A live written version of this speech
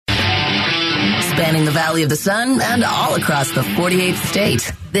spanning the Valley of the Sun and all across the 48th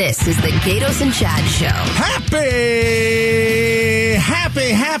state. This is the Gatos and Chad Show.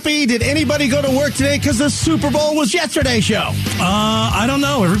 Happy. Did anybody go to work today because the Super Bowl was yesterday show? I don't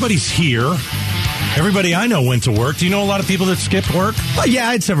know. Everybody's here. Everybody I know went to work. Do you know a lot of people that skipped work? Yeah,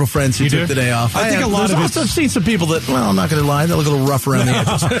 I had several friends who took the day off. I think a lot of I've seen some people that, well, I'm not going to lie, they look a little rough around the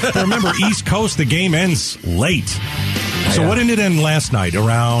edges. Remember, East Coast, the game ends late. So what did it end last night?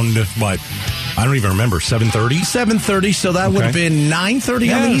 Around, what? I don't even remember, 7:30? 7:30, so that would have been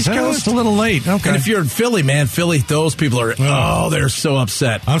 9:30 on the East Coast. It's a little late. Okay. And if you're in Philly, man, those people are, they're so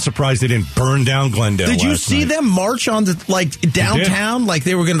upset. I'm surprised they didn't burn down Glendale. Did you see them march on the, downtown? Like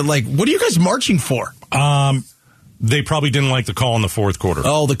they were going to, what are you guys marching for? They probably didn't like the call in the fourth quarter.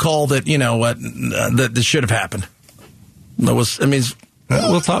 Oh, the call that, that should have happened. That was,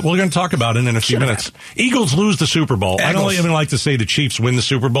 we're going to talk about it in a few minutes. Eagles lose the Super Bowl. I don't even like to say the Chiefs win the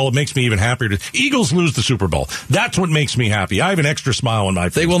Super Bowl. It makes me even happier. Eagles lose the Super Bowl. That's what makes me happy. I have an extra smile on my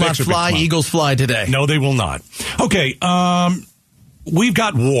face. They will not fly. Eagles fly today. No, they will not. Okay, we've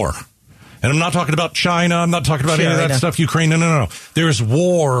got war. And I'm not talking about China. I'm not talking about any of that stuff, Ukraine. No. There's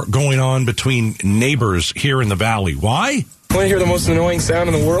war going on between neighbors here in the valley. Why? Want to hear the most annoying sound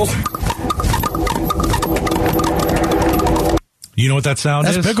in the world? You know what that sound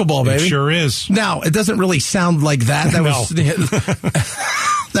is? That's pickleball, baby. It sure is. Now, it doesn't really sound like that.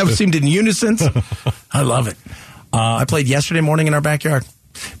 That seemed in unison. I love it. I played yesterday morning in our backyard.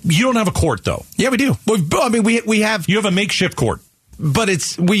 You don't have a court, though. Yeah, we do. We have. You have a makeshift court.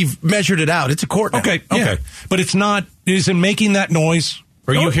 But we've measured it out. It's a court now. Okay. But it's not, is it making that noise?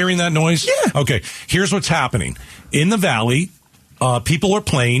 Are you hearing that noise? Yeah. Okay. Here's what's happening. In the valley, people are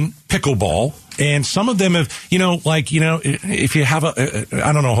playing pickleball, and some of them have, if you have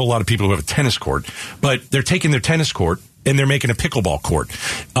I don't know a whole lot of people who have a tennis court, but they're taking their tennis court and they're making a pickleball court.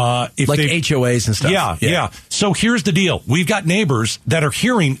 HOAs and stuff. Yeah. So here's the deal. We've got neighbors that are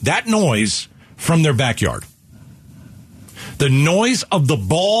hearing that noise from their backyard. The noise of the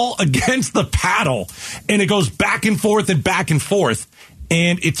ball against the paddle, and it goes back and forth, and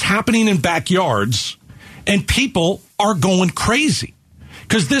it's happening in backyards, and people are going crazy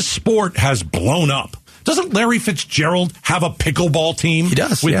because this sport has blown up. Doesn't Larry Fitzgerald have a pickleball team? He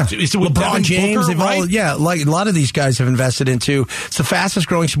does. Is it with LeBron James? Booker, right? Like a lot of these guys have invested into. It's the fastest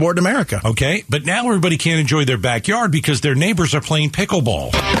growing sport in America. Okay, but now everybody can't enjoy their backyard because their neighbors are playing pickleball.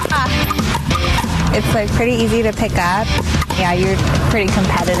 It's pretty easy to pick up. Yeah, you're pretty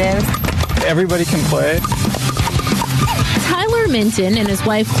competitive. Everybody can play. Tyler Minton and his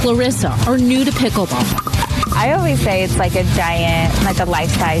wife Clarissa are new to pickleball. I always say it's like a giant, a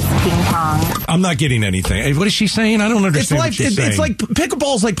life-size ping pong. I'm not getting anything. Hey, what is she saying? I don't understand what she's saying. It's like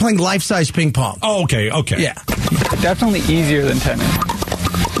pickleball's like playing life-size ping pong. Oh, okay. Yeah. Definitely easier than tennis.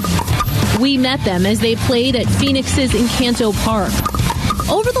 We met them as they played at Phoenix's Encanto Park.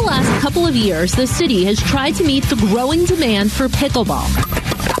 Over the last couple of years, the city has tried to meet the growing demand for pickleball.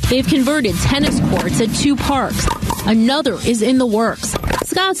 They've converted tennis courts at 2 parks. Another is in the works.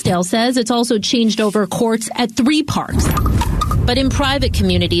 Scottsdale says it's also changed over courts at 3 parks. But in private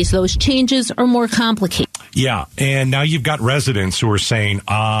communities, those changes are more complicated. Yeah, and now you've got residents who are saying,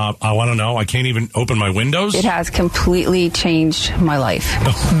 I want to know, I can't even open my windows? It has completely changed my life.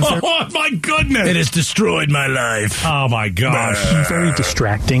 Oh, my goodness! It has destroyed my life. Oh, my gosh. Very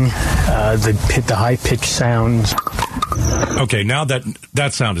distracting, the high-pitched sounds. Okay, now that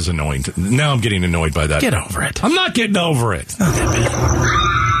sound is annoying. Now I'm getting annoyed by that. Get over it. I'm not getting over it. Not that bad.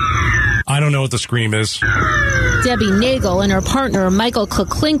 I don't know what the scream is. Debbie Nagel and her partner, Michael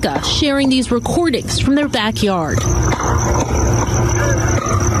Kuklinka, sharing these recordings from their backyard.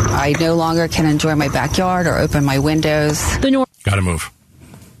 I no longer can enjoy my backyard or open my windows. Gotta move.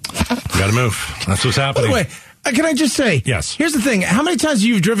 That's what's happening. By the way, can I just say? Yes. Here's the thing. How many times have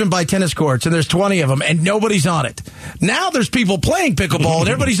you driven by tennis courts and there's 20 of them and nobody's on it? Now there's people playing pickleball and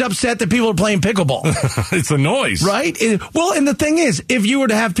everybody's upset that people are playing pickleball. It's the noise. Right? Well, and the thing is, if you were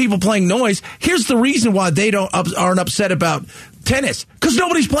to have people playing noise, here's the reason why they aren't upset about tennis. Because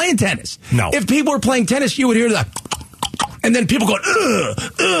nobody's playing tennis. No. If people were playing tennis, you would hear that. And then people going,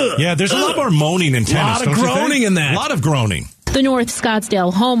 Yeah, there's a lot more moaning in tennis. A lot of groaning in that. A lot of groaning. The North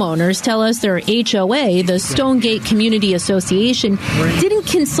Scottsdale homeowners tell us their HOA, the Stonegate Community Association, didn't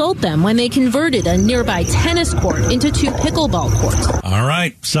consult them when they converted a nearby tennis court into 2 pickleball courts. All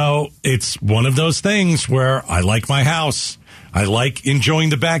right. So it's one of those things where I like my house. I like enjoying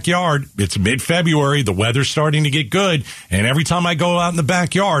the backyard. It's mid-February. The weather's starting to get good. And every time I go out in the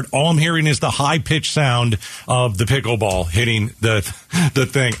backyard, all I'm hearing is the high-pitched sound of the pickleball hitting the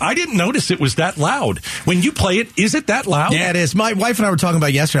thing. I didn't notice it was that loud. When you play it, is it that loud? Yeah, it is. My wife and I were talking about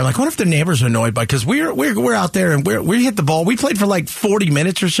it yesterday. I'm like, I wonder if the neighbors are annoyed by, because we're out there and we hit the ball. We played for like 40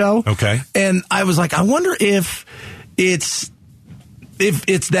 minutes or so. Okay. And I was like, I wonder if it's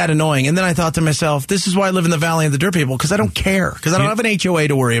that annoying. And then I thought to myself, this is why I live in the Valley of the Dirt People, because I don't care, because I don't have an HOA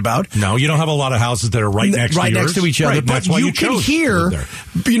to worry about. No, you don't have a lot of houses that are right next to each other. Right, but that's why you can hear,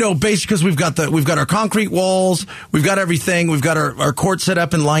 basically, because we've got our concrete walls, we've got everything, we've got our court set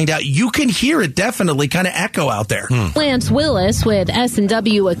up and lined out. You can hear it definitely kind of echo out there. Lance Willis with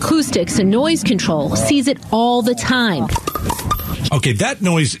S&W Acoustics and Noise Control sees it all the time. Okay, that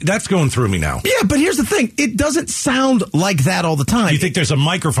noise, that's going through me now. Yeah, but here's the thing. It doesn't sound like that all the time. You think there's a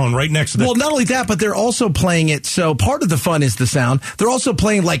microphone right next to the... Well, not only that, but they're also playing it, so part of the fun is the sound. They're also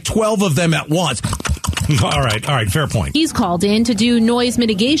playing like 12 of them at once. All right, fair point. He's called in to do noise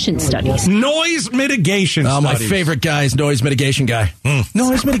mitigation studies. Noise mitigation studies. My favorite guy is noise mitigation guy.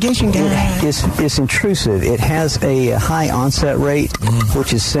 Noise mitigation guy. It's intrusive. It has a high onset rate,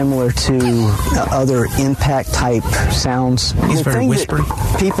 which is similar to other impact type sounds. He's very whispery.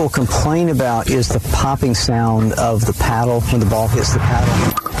 That people complain about is the popping sound of the paddle when the ball hits the paddle.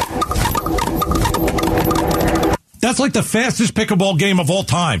 That's like the fastest pickleball game of all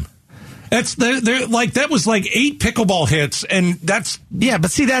time. That was like 8 pickleball hits, and that's... Yeah,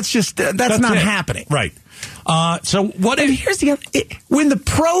 but see, that's not happening. Right. So what... And here's the other... when the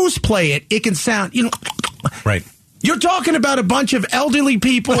pros play it, it can sound, Right. You're talking about a bunch of elderly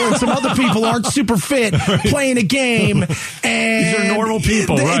people and some other people aren't super fit playing a game, and... These are normal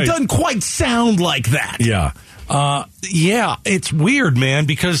people, right. It doesn't quite sound like that. Yeah. Yeah, it's weird, man,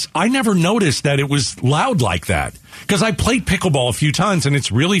 because I never noticed that it was loud like that. Because I played pickleball a few times, and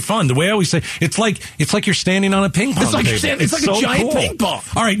it's really fun. The way I always say, it's like you're standing on a ping pong table. It's like a giant ping pong.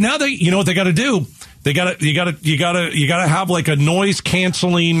 All right, now you know what they got to do. You gotta have like a noise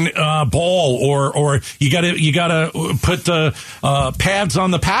canceling ball, or you gotta put the pads on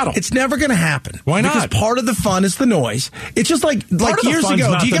the paddle. It's never gonna happen. Why not? Because part of the fun is the noise. It's just like years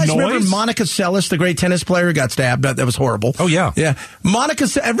ago. Do you guys remember Monica Seles, the great tennis player who got stabbed? That was horrible. Oh yeah, yeah.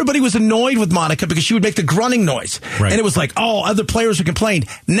 Everybody was annoyed with Monica because she would make the grunting noise, right. And it was like, oh, other players who complained.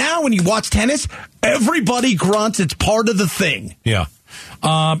 Now when you watch tennis, everybody grunts. It's part of the thing. Yeah.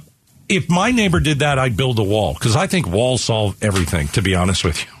 If my neighbor did that, I'd build a wall, because I think walls solve everything, to be honest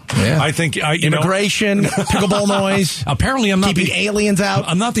with you. Yeah. I think immigration, pickleball noise. Apparently, I'm not keeping aliens out.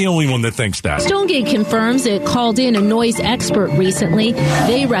 I'm not the only one that thinks that. Stonegate confirms it called in a noise expert recently.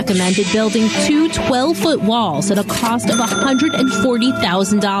 They recommended building 2 12-foot walls at a cost of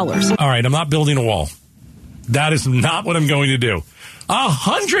 $140,000. All right, I'm not building a wall. That is not what I'm going to do.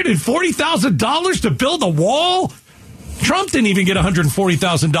 $140,000 to build a wall? Trump didn't even get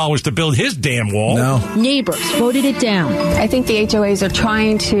 $140,000 to build his damn wall. No. Neighbors voted it down. I think the HOAs are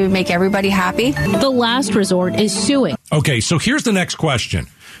trying to make everybody happy. The last resort is suing. Okay, so here's the next question.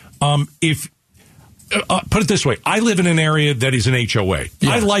 Put it this way. I live in an area that is an HOA. Yeah.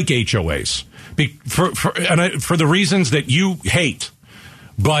 I like HOAs for the reasons that you hate.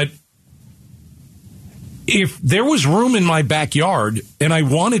 But if there was room in my backyard and I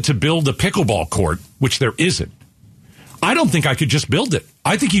wanted to build a pickleball court, which there isn't, I don't think I could just build it.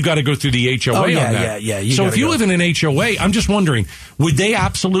 I think you got to go through the HOA on that. Yeah. So if you live in an HOA, I'm just wondering, would they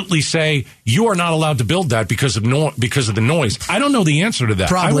absolutely say you are not allowed to build that because of the noise? I don't know the answer to that.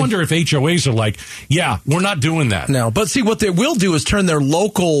 Probably. I wonder if HOAs are like, yeah, we're not doing that. No, but see, what they will do is turn their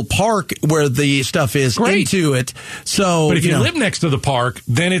local park where the stuff is into it. So, but if you live next to the park,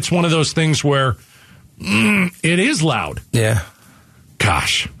 then it's one of those things where it is loud. Yeah.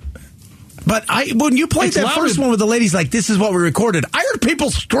 Gosh. But when you played that first one with the ladies, like, this is what we recorded, I heard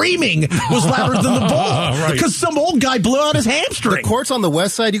people screaming was louder than the ball. Right. Because some old guy blew out his hamstring. The courts on the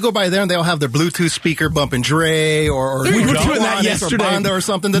west side, you go by there and they'll have their Bluetooth speaker bumping Dre or we were doing that yesterday. Or Banda or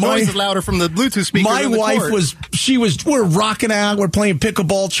something. The noise is louder from the Bluetooth speaker. My wife we're rocking out, we're playing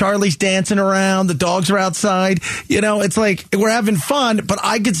pickleball, Charlie's dancing around, the dogs are outside. It's like we're having fun, but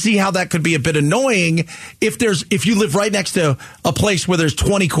I could see how that could be a bit annoying if you live right next to a place where there's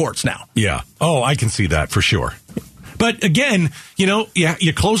 20 courts now. Yeah. Oh, I can see that for sure. But again,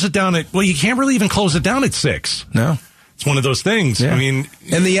 you close it down you can't really even close it down at 6. No. It's one of those things. Yeah. I mean,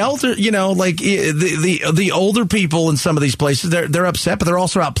 and the elder, the older people in some of these places, they're upset, but they're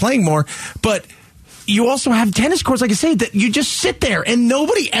also out playing more. But you also have tennis courts, like I say, that you just sit there and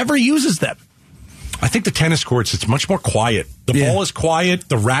nobody ever uses them. I think the tennis courts, it's much more quiet. The ball is quiet.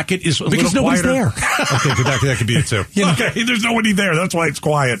 The racket is because nobody's there. Okay, that could be it too. Okay, there's nobody there. That's why it's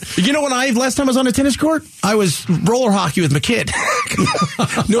quiet. You know when last time I was on a tennis court, I was roller hockey with my kid.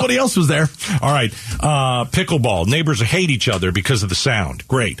 Nobody else was there. All right, pickleball. Neighbors hate each other because of the sound.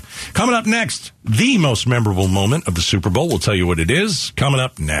 Great. Coming up next, the most memorable moment of the Super Bowl. We'll tell you what it is. Coming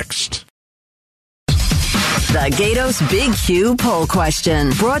up next. The Gatos Big Q poll question,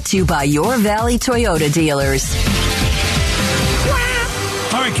 brought to you by your Valley Toyota dealers.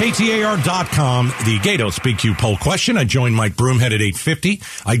 All right, KTAR.com, the Gatos Big Q poll question. I joined Mike Broomhead at 8:50.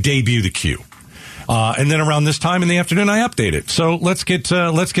 I debut the Q. And then around this time in the afternoon, I update it. So let's get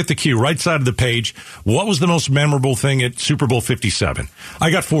the Q. Right side of the page. What was the most memorable thing at Super Bowl 57? I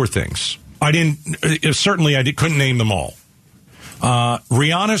got 4 things. I couldn't name them all.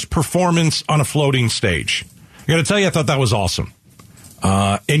 Rihanna's performance on a floating stage. I got to tell you, I thought that was awesome.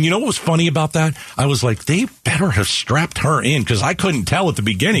 And you know what was funny about that? I was like, they better have strapped her in, because I couldn't tell at the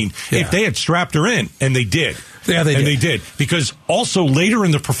beginning if they had strapped her in, and they did. Yeah, they did. Because also later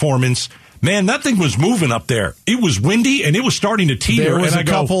in the performance, man, that thing was moving up there. It was windy, and it was starting to teeter. There was a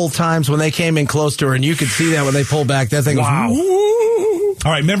couple times when they came in close to her, and you could see that when they pulled back. That thing was... Woo!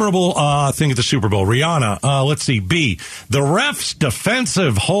 All right, memorable thing at the Super Bowl. Rihanna, let's see. B, the ref's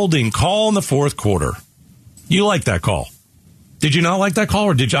defensive holding call in the fourth quarter. You like that call? Did you not like that call,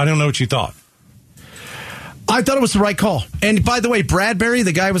 or did you? I don't know what you thought. I thought it was the right call. And by the way, Bradbury,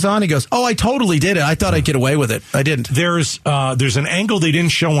 the guy was on, he goes, "Oh, I totally did it. I thought I'd get away with it. I didn't." There's an angle they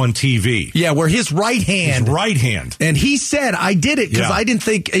didn't show on TV. Yeah, where his right hand. And he said, "I did it because I didn't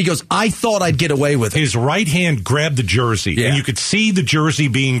think," he goes, "I thought I'd get away with it." His right hand grabbed the jersey, and you could see the jersey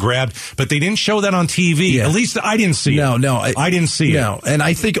being grabbed, but they didn't show that on TV. At least I didn't see it. No. I didn't see it. No, and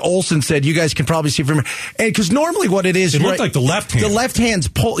I think Olsen said, you guys can probably see from here. Because normally what it is... It looked like the left hand. The left hand's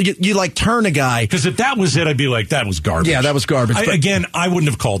pull. You like turn a guy. Because if that was it, I'd be like, that was garbage. Yeah, that was garbage. I wouldn't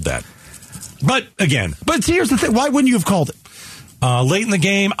have called that. But see, here's the thing. Why wouldn't you have called it? Late in the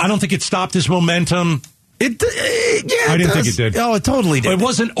game, I don't think it stopped his momentum. I didn't think it did. Oh, it totally did. It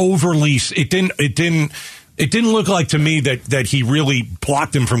wasn't overly. It didn't look like to me that he really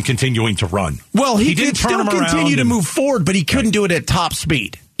blocked him from continuing to run. Well, he did still continue to move forward, but he couldn't do it at top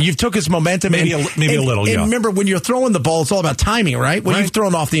speed. You took his momentum. Maybe a little, And remember, when you're throwing the ball, it's all about timing, right? Well, you've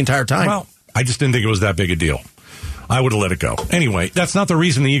thrown off the entire time. Well, I just didn't think it was that big a deal. I would have let it go. Anyway, that's not the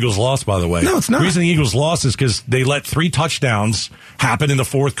reason the Eagles lost, by the way. No, it's not. The reason the Eagles lost is because they let 3 touchdowns happen in the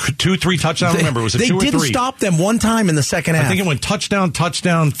fourth. 3 touchdowns. I don't remember. Was it 2 or 3? They didn't stop them one time in the second half. I think it went touchdown,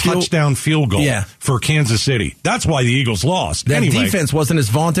 field goal for Kansas City. That's why the Eagles lost. That defense wasn't as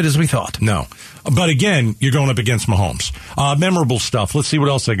vaunted as we thought. No. But again, you're going up against Mahomes. Memorable stuff. Let's see what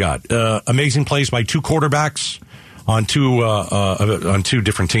else I got. Amazing plays by 2 quarterbacks on 2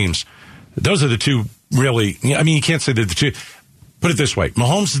 different teams. Those are the 2 really. I mean, you can't say that the 2. Put it this way: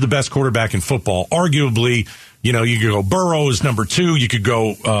 Mahomes is the best quarterback in football. Arguably, you could go Burrow is number 2. You could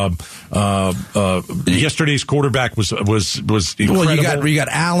go. Yesterday's quarterback was incredible. Well, you got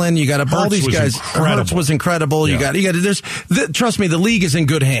Allen. You got all these guys. Hurts was incredible. Yeah. You got. Trust me, the league is in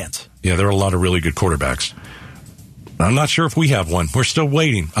good hands. Yeah, there are a lot of really good quarterbacks. I'm not sure if we have one. We're still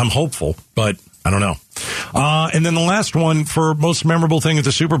waiting. I'm hopeful, but I don't know. And then the last one for most memorable thing at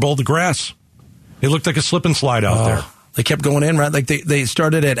the Super Bowl, the grass. It looked like a slip and slide out there. They kept going in, right? Like they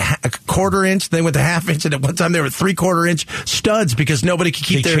started at a quarter inch, they went to half inch, and at one time they were 3/4 inch studs because nobody could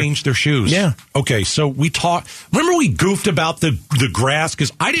keep They changed their shoes. Yeah. Okay, so remember we goofed about the grass?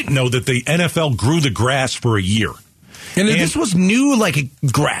 Because I didn't know that the NFL grew the grass for a year. And this was new, like a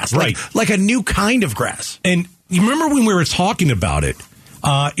grass. Right. Like a new kind of grass. And you remember when we were talking about it?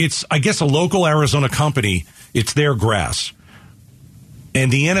 It's, I guess, a local Arizona company. It's their grass. And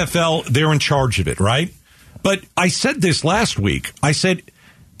the NFL, they're in charge of it, right? But I said this last week. I said,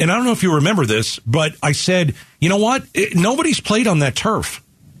 and I don't know if you remember this, but I said, you know what? Nobody's played on that turf.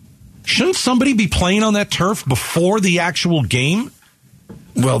 Shouldn't somebody be playing on that turf before the actual game?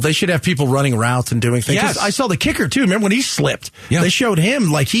 Well, they should have people running routes and doing things. Yes. I saw the kicker, too. Remember when he slipped? Yeah. They showed him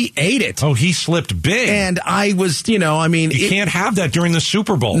like he ate it. Oh, he slipped big. And I was, You can't have that during the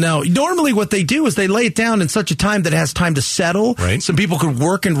Super Bowl. No. Normally what they do is they lay it down in such a time that it has time to settle. Right. Some people could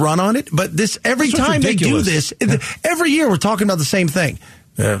work and run on it. But every time they do this, every year we're talking about the same thing.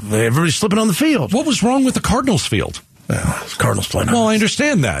 Everybody's slipping on the field. What was wrong with the Cardinals field? Cardinals playing. Well, I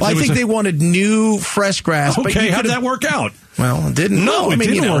understand that. Well, I think they wanted new, fresh grass. Okay, how did that work out? Well, it didn't. No, it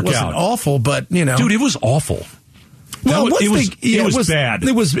didn't work it wasn't out. Awful, but Dude, it was awful. Well, it was bad.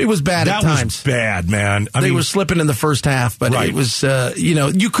 It was bad at times. That was bad, man. They were slipping in the first half, but it was,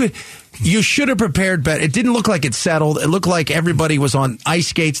 you could. You should have prepared better. It didn't look like it settled. It looked like everybody was on ice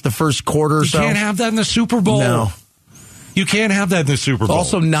skates the first quarter or so. You can't have that in the Super Bowl. No. You can't have that in the Super Bowl.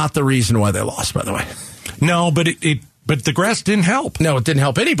 Also not the reason why they lost, by the way. No, but but the grass didn't help. No, it didn't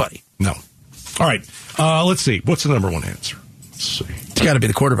help anybody. No. All right. Let's see. What's the number one answer? Let's see. It's got to be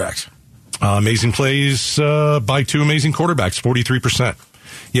the quarterbacks. Amazing plays by two amazing quarterbacks, 43%.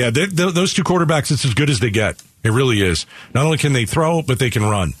 Yeah, those two quarterbacks, it's as good as they get. It really is. Not only can they throw, but they can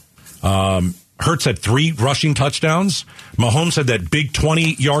run. Hurts had 3 rushing touchdowns. Mahomes had that big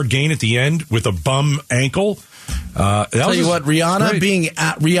 20-yard gain at the end with a bum ankle. Tell you what,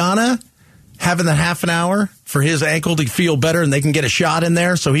 Rihanna having the half an hour for his ankle to feel better and they can get a shot in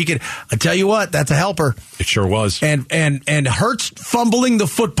there so he could, I tell you what, that's a helper. It sure was. And Hurts fumbling the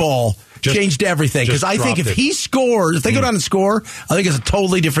football changed everything. Because I think if he scores, if they go down and score, I think it's a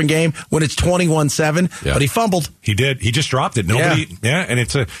totally different game when it's 21-7. Yeah. But he fumbled. He did. He just dropped it. Nobody. Yeah. And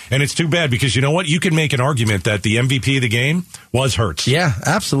it's too bad because you know what? You can make an argument that the MVP of the game was Hurts. Yeah,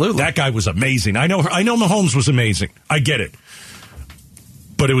 absolutely. That guy was amazing. I know Mahomes was amazing. I get it.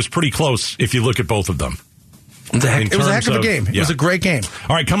 But it was pretty close if you look at both of them. It was a heck of a game. It was a great game.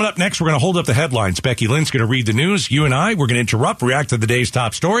 All right, coming up next, we're going to hold up the headlines. Becky Lynn's going to read the news. You and I, we're going to interrupt, react to the day's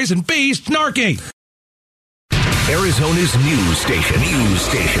top stories, and be snarky. Arizona's news station.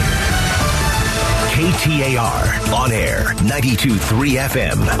 KTAR. On air, 92.3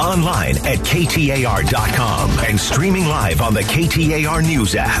 FM. Online at KTAR.com. And streaming live on the KTAR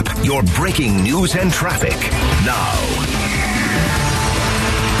News app. Your breaking news and traffic. Now.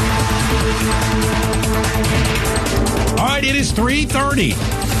 All right, it is 3:30.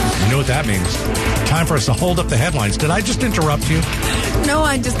 You know what that means. Time for us to hold up the headlines. Did I just interrupt you? No,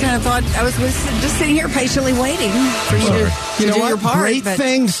 I just kind of thought I was just sitting here patiently waiting for you to do your part. Great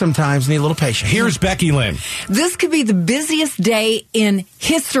things sometimes need a little patience. Here's Becky Lynn. This could be the busiest day in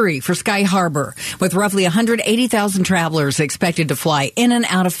history for Sky Harbor, with roughly 180,000 travelers expected to fly in and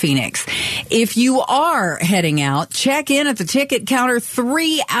out of Phoenix. If you are heading out, check in at the ticket counter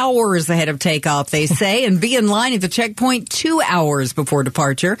 3 hours ahead of takeoff, they say, and be in line at the checkpoint 2 hours before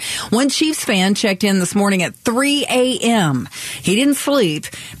departure. One Chiefs fan checked in this morning at 3 a.m. He didn't sleep,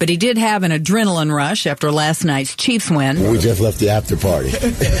 but he did have an adrenaline rush after last night's Chiefs win. We just left the after party.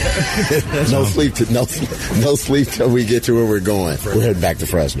 No sleep till we get to where we're going. We're heading back to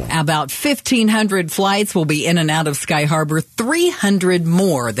Fresno. About 1,500 flights will be in and out of Sky Harbor, 300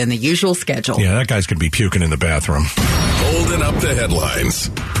 more than the usual schedule. Yeah, that guy's going to be puking in the bathroom. Holding up the headlines.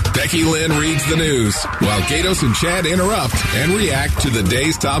 Becky Lynn reads the news while Gatos and Chad interrupt and react to the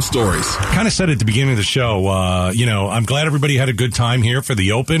day's top stories. Kind of said at the beginning of the show, I'm glad everybody had a good time here for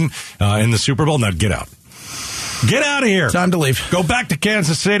the Open in the Super Bowl. Now get out. Get out of here. Time to leave. Go back to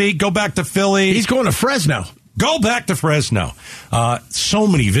Kansas City. Go back to Philly. He's going to Fresno. Go back to Fresno. So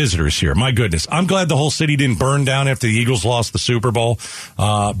many visitors here. My goodness. I'm glad the whole city didn't burn down after the Eagles lost the Super Bowl.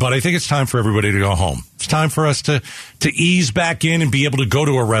 But I think it's time for everybody to go home. It's time for us to ease back in and be able to go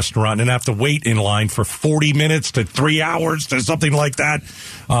to a restaurant and have to wait in line for 40 minutes to 3 hours to something like that.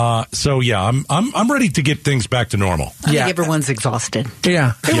 I'm ready to get things back to normal. I think everyone's exhausted.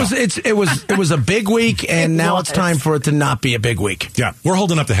 Yeah. It was a big week, and now it's time for it to not be a big week. Yeah. We're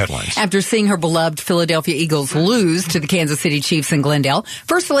holding up the headlines. After seeing her beloved Philadelphia Eagles lose to the Kansas City Chiefs in Glendale,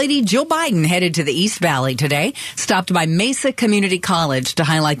 First Lady Jill Biden headed to the East Valley today, stopped by Mesa Community College to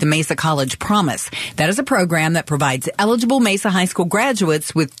highlight the Mesa College Promise. That is a program that provides eligible Mesa High School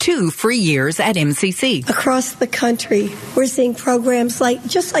graduates with 2 free years at MCC. Across the country, we're seeing programs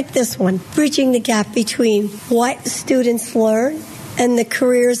just like this one, bridging the gap between what students learn and the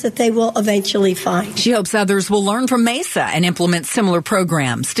careers that they will eventually find. She hopes others will learn from Mesa and implement similar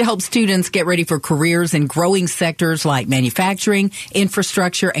programs to help students get ready for careers in growing sectors like manufacturing,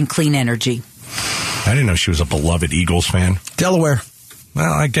 infrastructure, and clean energy. I didn't know she was a beloved Eagles fan. Delaware.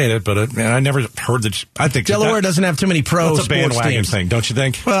 Well, I get it, but I never heard that. I think Delaware doesn't have too many pro sports teams. That's a bandwagon teams. thing, don't you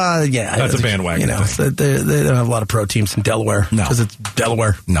think? Well, yeah. That's a bandwagon thing. They don't have a lot of pro teams in Delaware. No. Because it's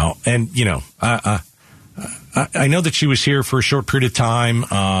Delaware. No. And, I know that she was here for a short period of time.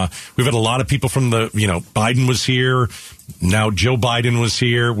 We've had a lot of people from Biden was here. Now Joe Biden was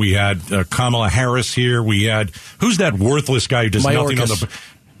here. We had Kamala Harris here. We had, who's that worthless guy who does nothing on the...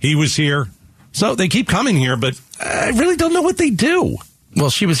 He was here. So they keep coming here, but I really don't know what they do. Well,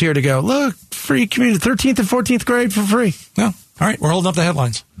 she was here to go, look, free community, 13th and 14th grade for free. No. All right, we're holding up the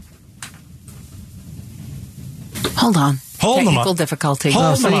headlines. Hold on. Hold them up. Technical difficulty.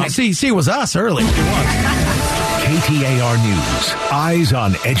 See, it was us early. It was. KTAR News. Eyes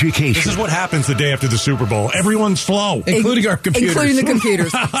on education. This is what happens the day after the Super Bowl. Everyone's slow. Including our computers. Including the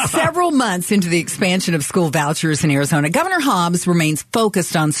computers. Several months into the expansion of school vouchers in Arizona, Governor Hobbs remains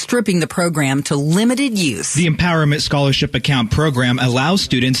focused on stripping the program to limited use. The Empowerment Scholarship Account program allows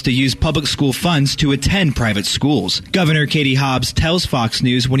students to use public school funds to attend private schools. Governor Katie Hobbs tells Fox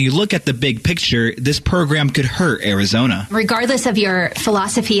News when you look at the big picture, this program could hurt Arizona. Regardless of your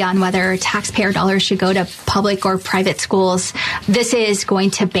philosophy on whether taxpayer dollars should go to public or private schools, this is going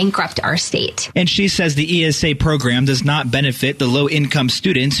to bankrupt our state. And she says the ESA program does not benefit the low-income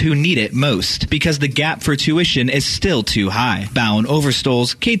students who need it most because the gap for tuition is still too high. Bowen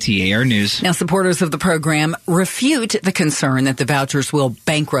Overstolz, KTAR News. Now, supporters of the program refute the concern that the vouchers will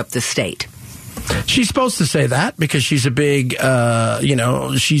bankrupt the state. She's supposed to say that because she's a big,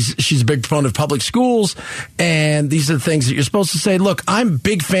 she's a big proponent of public schools, and these are the things that you're supposed to say. Look, I'm a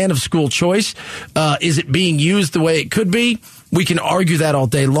big fan of school choice. Is it being used the way it could be? We can argue that all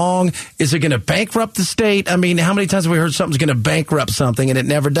day long. Is it going to bankrupt the state? I mean, how many times have we heard something's going to bankrupt something, and it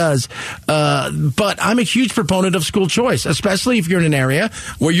never does? But I'm a huge proponent of school choice, especially if you're in an area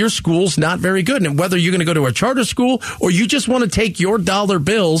where your school's not very good. And whether you're going to go to a charter school or you just want to take your dollar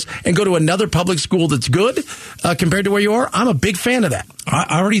bills and go to another public school that's good compared to where you are, I'm a big fan of that.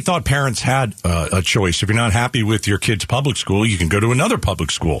 I already thought parents had a choice. If you're not happy with your kid's public school, you can go to another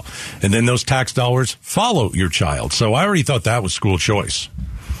public school. And then those tax dollars follow your child. So I already thought that was school choice.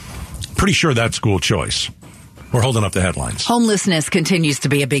 Pretty sure that's school choice. We're holding up the headlines. Homelessness continues to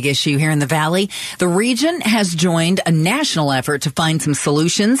be a big issue here in the Valley. The region has joined a national effort to find some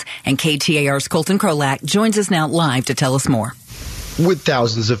solutions. And KTAR's Colton Krolak joins us now live to tell us more. With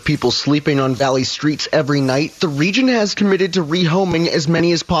thousands of people sleeping on Valley streets every night, the region has committed to rehoming as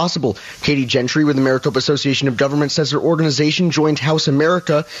many as possible. Katie Gentry with the Maricopa Association of Government says her organization joined House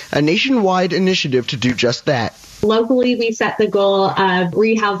America, a nationwide initiative to do just that. Locally, we set the goal of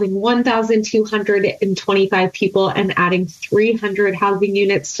rehousing 1,225 people and adding 300 housing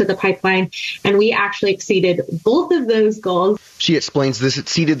units to the pipeline, and we actually exceeded both of those goals. She explains this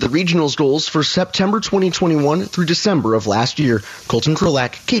exceeded the regional's goals for September 2021 through December of last year. Colton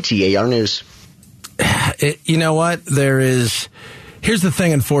Krolak, KTAR News. You know what? Here's the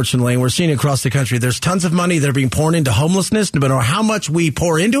thing, unfortunately, and we're seeing it across the country. There's tons of money that are being poured into homelessness. No matter how much we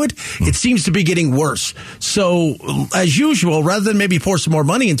pour into it, it seems to be getting worse. So, as usual, rather than maybe pour some more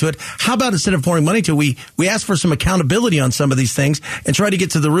money into it, how about instead of pouring money into it, we ask for some accountability on some of these things and try to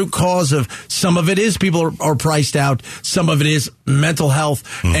get to the root cause of some of it is people are priced out. Some of it is mental health.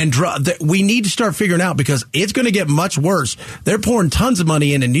 And we need to start figuring out because it's going to get much worse. They're pouring tons of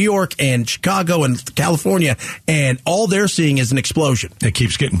money in New York and Chicago and California, and all they're seeing is an explosion. It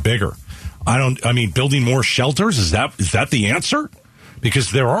keeps getting bigger. Building more shelters, is that the answer?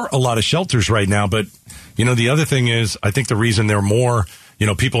 Because there are a lot of shelters right now, but the other thing is, I think the reason there are more,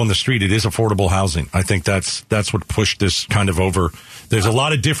 people on the street, it is affordable housing. I think that's what pushed this kind of over. There's a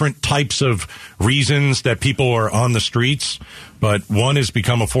lot of different types of reasons that people are on the streets, but one has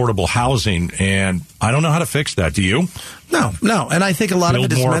become affordable housing, and I don't know how to fix that. Do you? No. And I think a lot of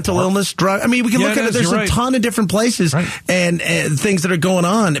it is mental illness, drug. We can look at it. There's a ton of different places and things that are going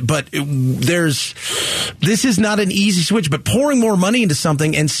on, but this is not an easy switch. But pouring more money into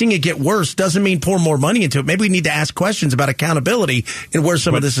something and seeing it get worse doesn't mean pour more money into it. Maybe we need to ask questions about accountability and where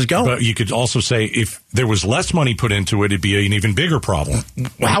some of this is going. But you could also say if there was less money put into it, it'd be an even bigger problem.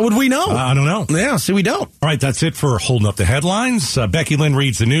 How would we know? I don't know. Yeah, see, we don't. All right, that's it for Holding Up the Headlines. Becky Lynn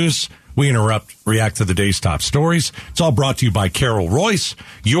reads the news. We interrupt, react to the day's top stories. It's all brought to you by Carol Royce,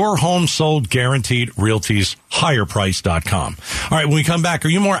 your home sold guaranteed realties, higherprice.com. All right, when we come back, are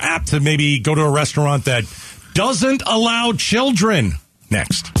you more apt to maybe go to a restaurant that doesn't allow children?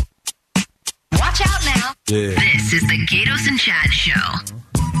 Next. Watch out now. This is the Gatos and Chad Show.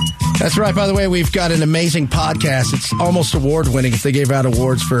 That's right. By the way, we've got an amazing podcast. It's almost award-winning if they gave out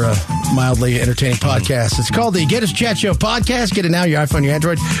awards for a mildly entertaining podcast. It's called the Gatos Chat Show Podcast. Get it now, your iPhone, your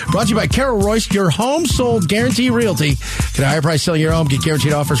Android. Brought to you by Carol Royce, your home sold guarantee realty. Get a higher price selling your home. Get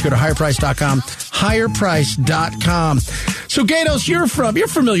guaranteed offers. Go to higherprice.com. Higherprice.com. So, Gatos, you're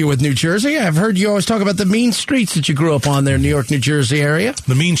familiar with New Jersey. I've heard you always talk about the mean streets that you grew up on there in New York, New Jersey area.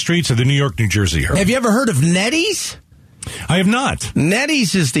 The mean streets of the New York, New Jersey area. Have you ever heard of Nettie's? I have not.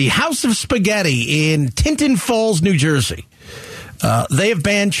 Nettie's is the House of Spaghetti in Tinton Falls, New Jersey. They have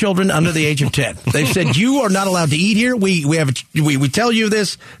banned children under the age of 10. They've said you are not allowed to eat here. We tell you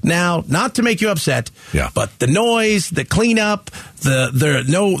this now, not to make you upset. Yeah. But the noise, the cleanup,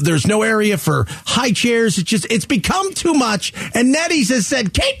 there's no area for high chairs. It's become too much. And Nettie's has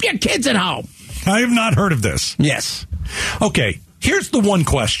said, keep your kids at home. I have not heard of this. Yes. Okay. Here's the one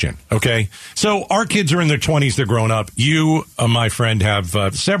question, okay? So our kids are in their 20s. They're grown up. You, my friend,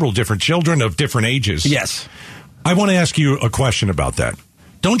 have several different children of different ages. Yes. I want to ask you a question about that.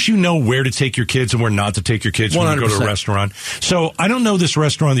 Don't you know where to take your kids and where not to take your kids when 100%. You go to a restaurant? So I don't know this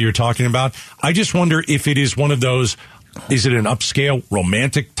restaurant that you're talking about. I just wonder if it is one of those, is it an upscale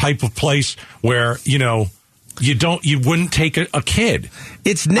romantic type of place where, you wouldn't take a kid?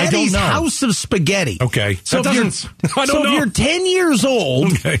 It's Nettie's House of Spaghetti. Okay. So if you're 10 years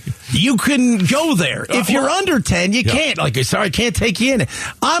old, you can go there. If you're under 10, you can't. Like, sorry, I can't take you in.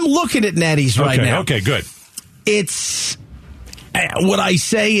 I'm looking at Nettie's right now. Okay, good. It's... Would I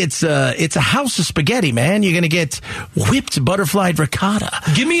say it's a house of spaghetti, man? You're going to get whipped butterfly ricotta.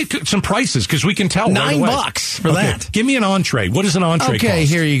 Give me some prices because we can tell. $9 for that. Give me an entree. What does an entree cost? Okay,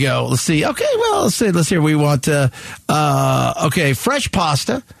 here you go. Let's see. Okay, well, let's see. We want fresh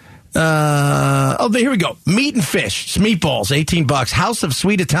pasta. Here we go. Meat and fish. Meatballs, $18. House of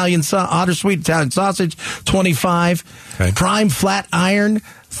sweet Italian otter sweet Italian sausage, $25. Okay. Prime flat iron,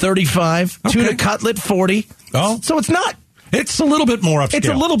 $35. Okay. Tuna cutlet, $40. Oh, so it's not. It's a little bit more upscale. It's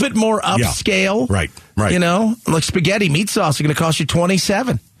a little bit more upscale. Yeah. Right. You know, like spaghetti meat sauce is going to cost you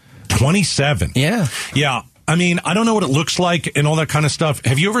 $27. $27? Yeah. Yeah. I mean, I don't know what it looks like and all that kind of stuff.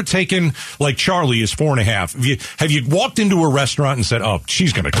 Have you ever taken, like Charlie is 4.5. Have you walked into a restaurant and said, oh,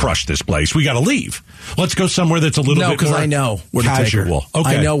 she's going to crush this place. We got to leave. Let's go somewhere that's a little bit more because I know where casual. to take her.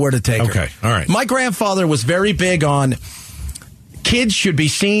 Okay. I know where to take her. Okay. All right. My grandfather was very big on kids should be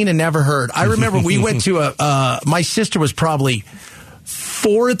seen and never heard. I remember we went to my sister was probably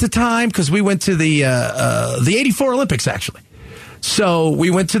 4 at the time because we went to the 84 Olympics, actually. So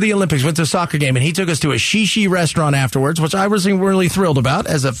we went to the Olympics, went to a soccer game, and he took us to a shishi restaurant afterwards, which I was really thrilled about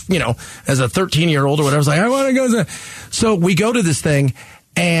as a 13-year-old or whatever. I was like, I want to go to. So we go to this thing,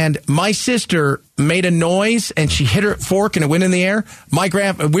 and my sister made a noise, and she hit her fork, and it went in the air.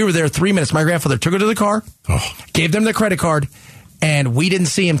 We were there 3 minutes. My grandfather took her to the car, gave them the credit card, and we didn't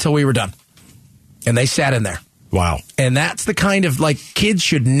see him till we were done. And they sat in there. Wow. And that's the kind of, like, kids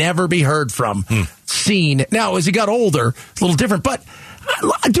should never be heard from, seen. Now, as he got older, it's a little different. But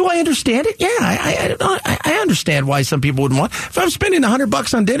do I understand it? Yeah, I understand why some people wouldn't want. If I'm spending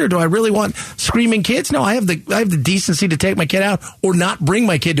 $100 on dinner, do I really want screaming kids? No, I have the decency to take my kid out or not bring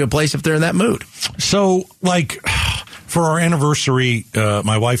my kid to a place if they're in that mood. So, like, for our anniversary,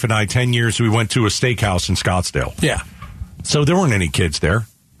 my wife and I, 10 years, we went to a steakhouse in Scottsdale. Yeah. So there weren't any kids there.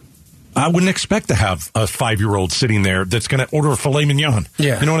 I wouldn't expect to have a 5-year-old sitting there that's going to order a filet mignon.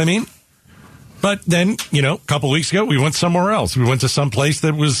 Yeah. You know what I mean? But then, a couple of weeks ago, we went somewhere else. We went to some place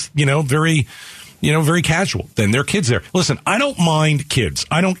that was, very casual. Then there are kids there. Listen, I don't mind kids.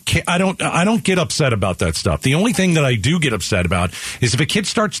 I don't get upset about that stuff. The only thing that I do get upset about is if a kid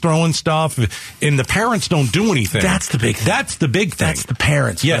starts throwing stuff and the parents don't do anything. That's the big thing. That's the big thing. That's the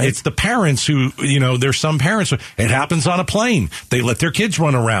parents. Yeah, right? It's the parents who, there's some parents. It happens on a plane. They let their kids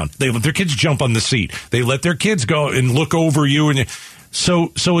run around. They let their kids jump on the seat. They let their kids go and look over you. And so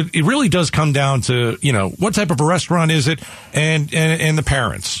it really does come down to, what type of a restaurant is it and the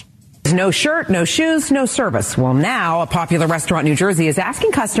parents. No shirt, no shoes, no service. Well, now a popular restaurant in New Jersey is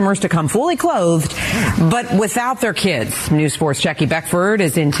asking customers to come fully clothed, but without their kids. News 4's Jackie Beckford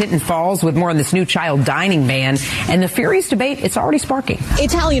is in Tinton Falls with more on this new child dining ban and the furious debate it's already sparking.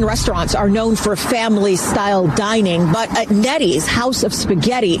 Italian restaurants are known for family-style dining, but at Nettie's House of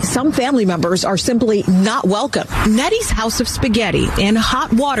Spaghetti, some family members are simply not welcome. Nettie's House of Spaghetti in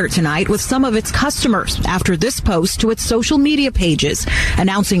hot water tonight with some of its customers after this post to its social media pages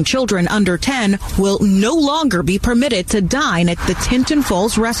announcing children under 10 will no longer be permitted to dine at the Tinton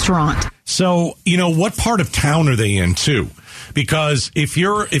Falls restaurant. So, what part of town are they in, too? Because if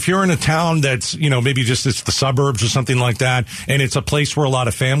you're in a town that's, maybe just it's the suburbs or something like that, and it's a place where a lot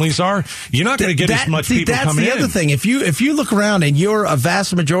of families are, you're not going to get as much people coming in. That's the other thing. If you look around and you're a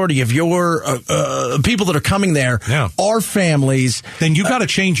vast majority of your people that are coming there are families, then you got to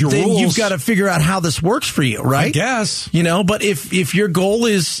change your rules. Then you've got to figure out how this works for you, right? I guess. But if your goal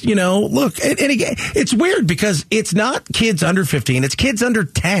is, look, and again, it's weird because it's not kids under 15, it's kids under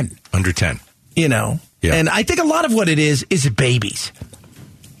 10. Under 10. Yeah. And I think a lot of what it is babies.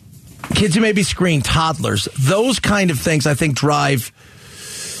 Kids who may be screened, toddlers. Those kind of things, I think, drive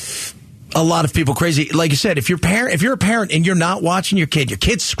a lot of people crazy. Like you said, if you're a parent and you're not watching your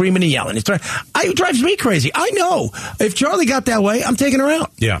kid's screaming and yelling. It drives me crazy. I know. If Charlie got that way, I'm taking her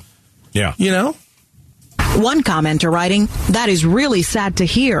out. Yeah. Yeah. One commenter writing, that is really sad to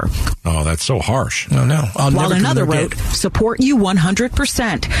hear. Oh, that's so harsh. No. While another wrote, support you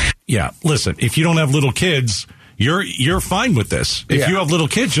 100%. Yeah, listen, if you don't have little kids, you're fine with this. If you have little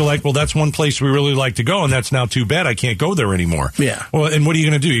kids, you're like, well, that's one place we really like to go, and that's now too bad. I can't go there anymore. Yeah. Well, and what are you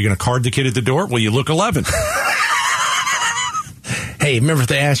going to do? You're going to card the kid at the door? Well, you look 11. Hey, remember if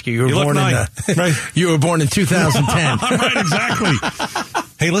they ask you, you were born in 2010. Right, exactly.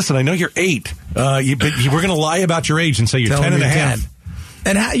 Hey, listen, I know you're 8, but we're going to lie about your age and say you're 10 and a half.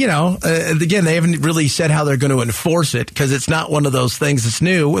 And, again, they haven't really said how they're going to enforce it because it's not one of those things that's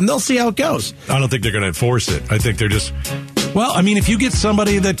new, and they'll see how it goes. I don't think they're going to enforce it. I think they're just... Well, I mean, if you get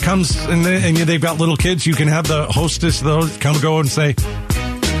somebody that comes and they've got little kids, you can have the hostess go and say,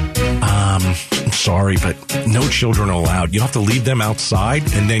 I'm sorry, but no children are allowed. You have to leave them outside,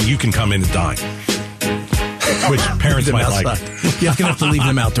 and then you can come in and dine. Which parents might like. You're going to have to leave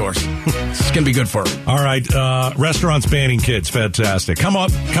them outdoors. It's going to be good for them. All right. Restaurants banning kids. Fantastic. Coming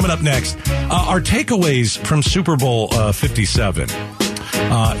up next, our takeaways from Super Bowl 57.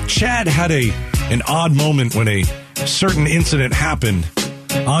 Chad had an odd moment when a certain incident happened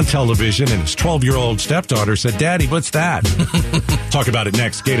on television, and his 12-year-old stepdaughter said, Daddy, what's that? Talk about it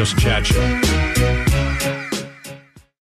next. Gatos and Chad Show.